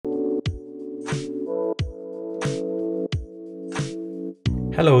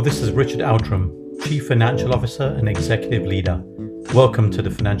Hello, this is Richard Outram, Chief Financial Officer and Executive Leader. Welcome to the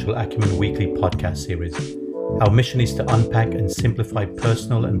Financial Acumen Weekly podcast series. Our mission is to unpack and simplify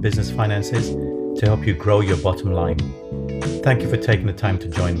personal and business finances to help you grow your bottom line. Thank you for taking the time to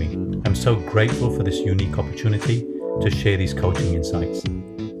join me. I'm so grateful for this unique opportunity to share these coaching insights.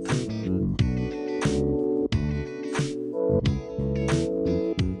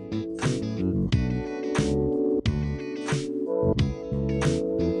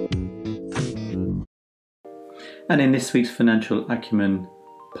 And in this week's Financial Acumen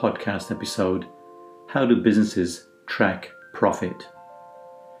podcast episode, how do businesses track profit?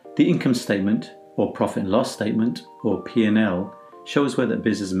 The income statement or profit and loss statement or P&L shows whether a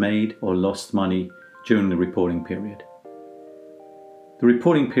business made or lost money during the reporting period. The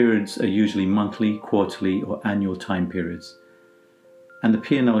reporting periods are usually monthly, quarterly or annual time periods. And the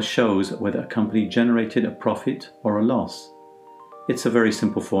P&L shows whether a company generated a profit or a loss. It's a very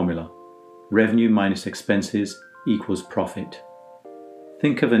simple formula. Revenue minus expenses equals profit.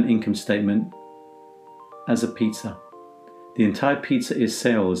 Think of an income statement as a pizza. The entire pizza is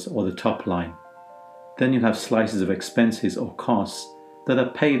sales or the top line. Then you'll have slices of expenses or costs that are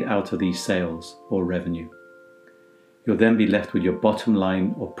paid out of these sales or revenue. You'll then be left with your bottom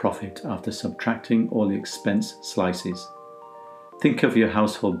line or profit after subtracting all the expense slices. Think of your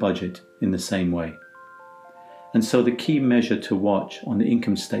household budget in the same way. And so the key measure to watch on the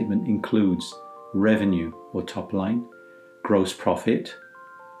income statement includes revenue or top line, gross profit,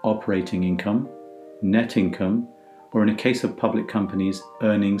 operating income, net income, or in a case of public companies,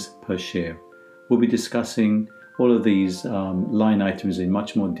 earnings per share. We'll be discussing all of these line items in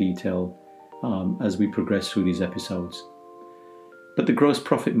much more detail as we progress through these episodes. But the gross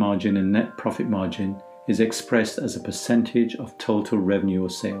profit margin and net profit margin is expressed as a percentage of total revenue or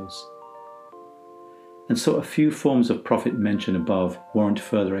sales. And so a few forms of profit mentioned above warrant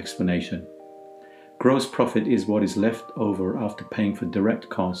further explanation. Gross profit is what is left over after paying for direct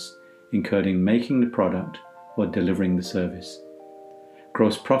costs incurred in making the product or delivering the service.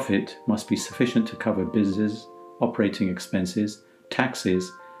 Gross profit must be sufficient to cover business, operating expenses,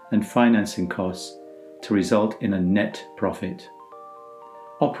 taxes, and financing costs to result in a net profit.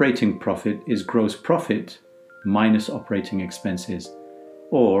 Operating profit is gross profit minus operating expenses,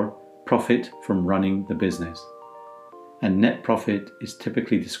 or profit from running the business. And net profit is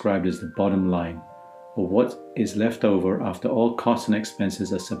typically described as the bottom line, or what is left over after all costs and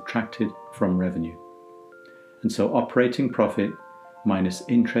expenses are subtracted from revenue. And so operating profit minus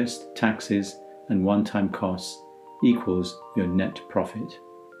interest, taxes, and one-time costs equals your net profit.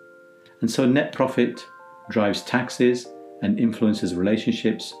 And so net profit drives taxes and influences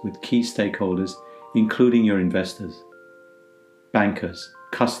relationships with key stakeholders, including your investors, bankers,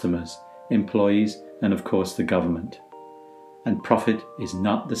 customers, employees, and of course the government. And profit is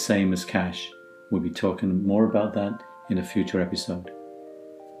not the same as cash. We'll be talking more about that in a future episode.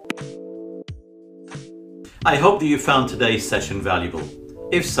 I hope that you found today's session valuable.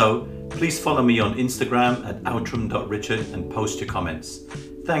 If so, please follow me on Instagram at outram.richard and post your comments.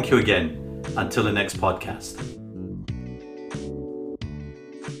 Thank you again. Until the next podcast.